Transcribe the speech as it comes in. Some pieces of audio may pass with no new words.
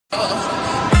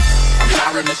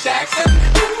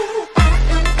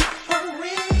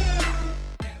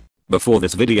Before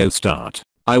this video start,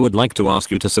 I would like to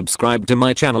ask you to subscribe to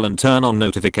my channel and turn on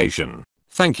notification.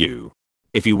 Thank you.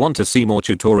 If you want to see more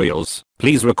tutorials,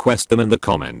 please request them in the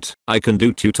comment. I can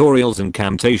do tutorials in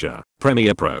Camtasia,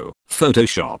 Premiere Pro,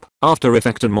 Photoshop, After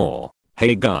Effects and more.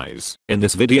 Hey guys, in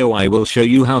this video I will show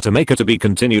you how to make a to be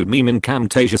continued meme in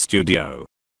Camtasia Studio.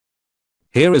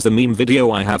 Here is the meme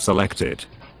video I have selected.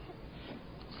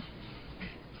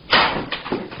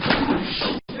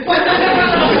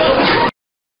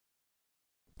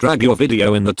 Drag your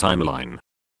video in the timeline.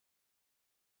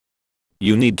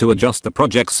 You need to adjust the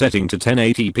project setting to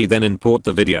 1080p, then import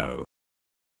the video.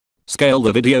 Scale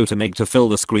the video to fill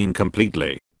the screen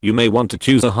completely. You may want to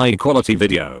choose a high quality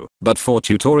video, but for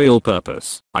tutorial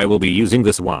purpose, I will be using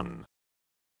this one.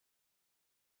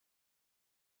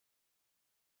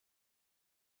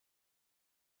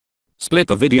 Split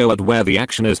the video at where the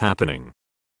action is happening.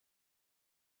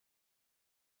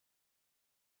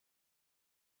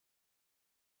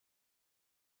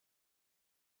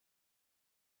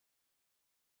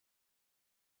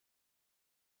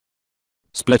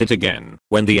 Split it again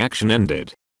when the action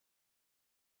ended.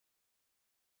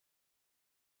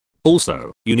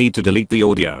 Also, you need to delete the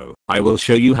audio. I will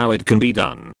show you how it can be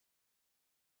done.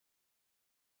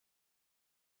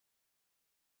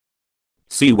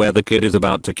 See where the kid is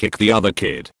about to kick the other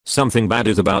kid. Something bad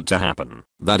is about to happen.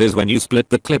 That is when you split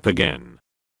the clip again.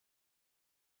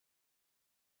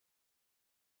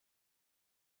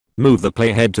 Move the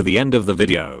playhead to the end of the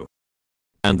video.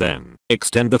 And then,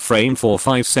 extend the frame for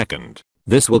 5 seconds.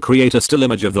 This will create a still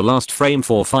image of the last frame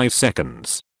for 5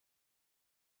 seconds.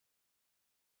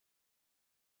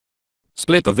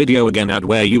 Split the video again at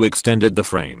where you extended the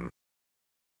frame.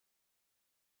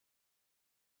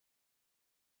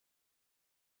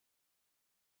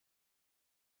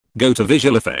 Go to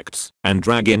Visual Effects and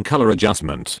drag in Color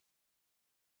Adjustment.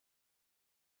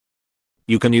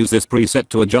 You can use this preset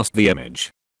to adjust the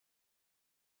image.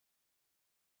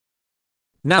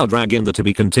 Now drag in the to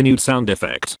be continued sound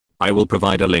effect. I will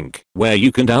provide a link where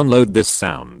you can download this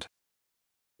sound.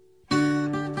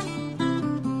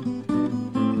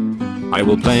 I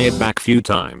will play it back few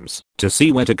times to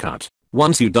see where to cut.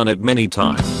 Once you've done it many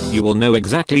times, you will know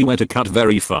exactly where to cut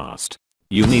very fast.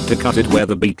 You need to cut it where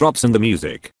the beat drops in the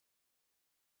music.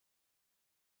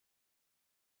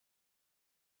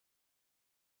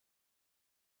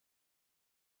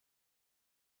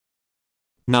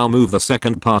 Now move the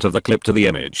second part of the clip to the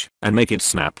image and make it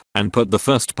snap and put the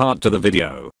first part to the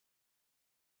video.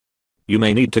 You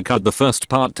may need to cut the first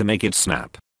part to make it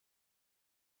snap.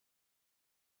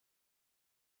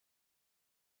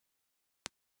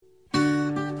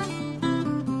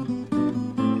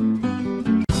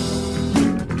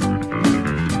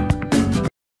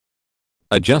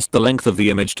 Adjust the length of the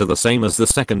image to the same as the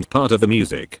second part of the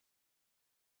music.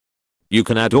 You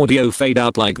can add audio fade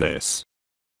out like this.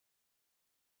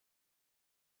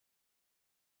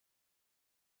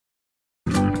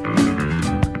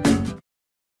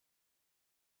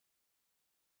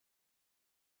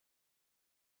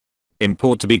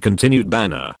 Import to be continued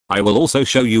banner. I will also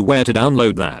show you where to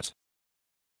download that.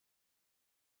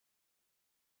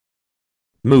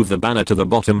 Move the banner to the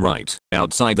bottom right,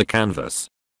 outside the canvas.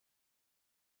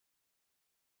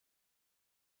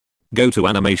 Go to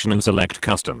Animation and select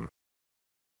Custom.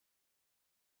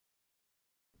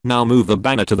 Now move the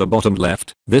banner to the bottom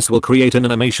left. This will create an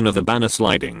animation of the banner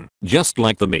sliding, just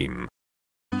like the meme.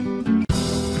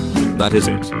 That is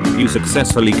it. You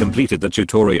successfully completed the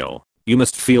tutorial. You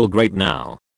must feel great now.